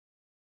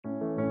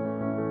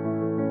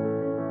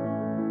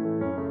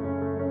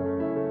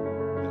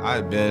I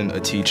had been a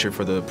teacher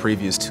for the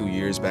previous 2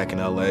 years back in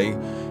LA,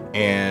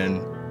 and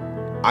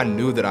I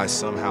knew that I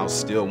somehow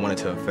still wanted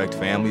to affect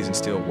families and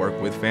still work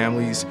with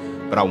families,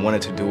 but I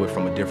wanted to do it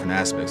from a different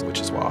aspect, which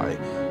is why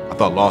I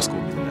thought law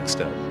school would be the next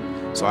step.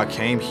 So I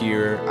came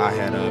here, I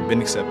had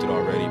been accepted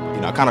already.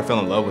 I kind of fell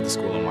in love with the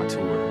school on my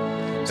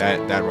tour.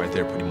 That right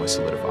there pretty much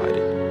solidified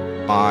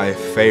it. My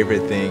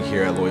favorite thing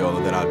here at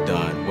Loyola that I've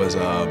done was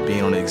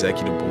being on the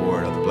executive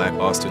board of the Black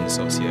Law Student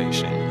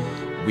Association.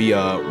 We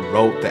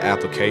wrote the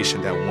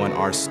application that won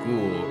our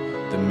school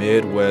the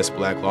Midwest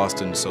Black Law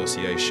Student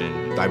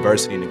Association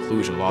Diversity and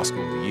Inclusion Law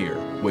School of the Year,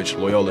 which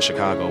Loyola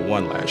Chicago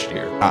won last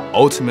year. I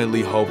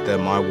ultimately hope that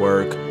my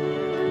work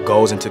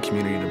goes into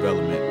community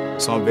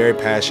development. So I'm very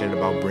passionate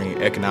about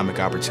bringing economic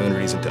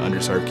opportunities into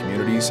underserved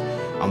communities.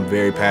 I'm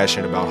very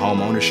passionate about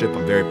home ownership.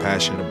 I'm very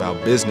passionate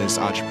about business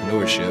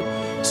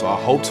entrepreneurship. So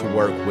I hope to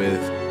work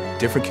with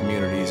different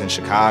communities in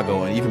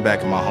Chicago and even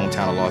back in my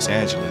hometown of Los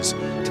Angeles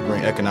to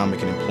bring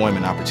economic and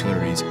employment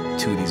opportunities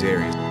to these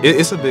areas.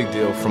 It's a big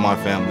deal for my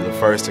family, the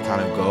first to kind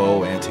of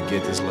go and to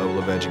get this level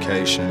of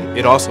education.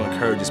 It also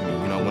encourages me,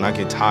 when I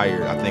get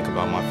tired, I think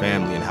about my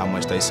family and how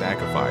much they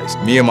sacrifice.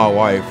 Me and my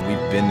wife,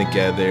 we've been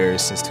together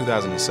since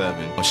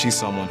 2007. She's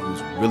someone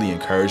who's really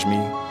encouraged me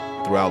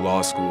throughout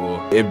law school.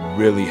 It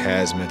really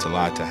has meant a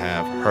lot to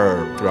have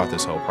her throughout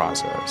this whole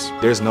process.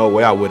 There's no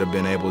way I would have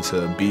been able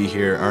to be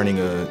here earning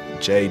a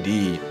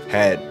JD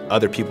had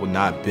other people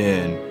not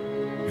been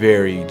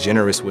very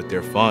generous with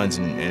their funds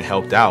and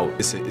helped out.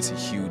 It's a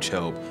huge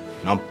help.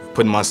 I'm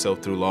putting myself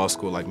through law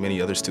school like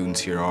many other students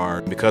here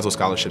are. Because those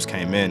scholarships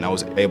came in, I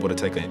was able to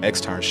take an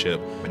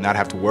externship and not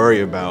have to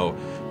worry about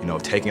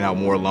taking out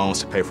more loans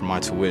to pay for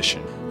my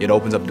tuition. It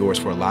opens up doors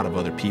for a lot of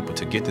other people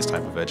to get this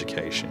type of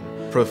education.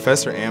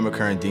 Professor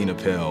Amaker and Dean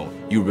Appel,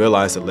 you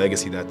realize the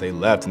legacy that they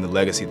left and the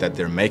legacy that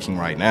they're making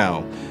right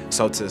now.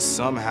 So to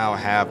somehow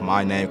have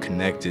my name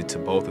connected to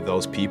both of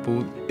those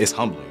people is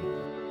humbling.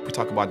 If we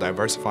talk about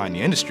diversifying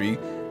the industry,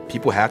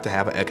 people have to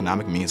have an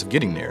economic means of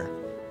getting there.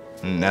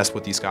 And that's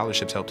what these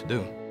scholarships help to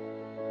do.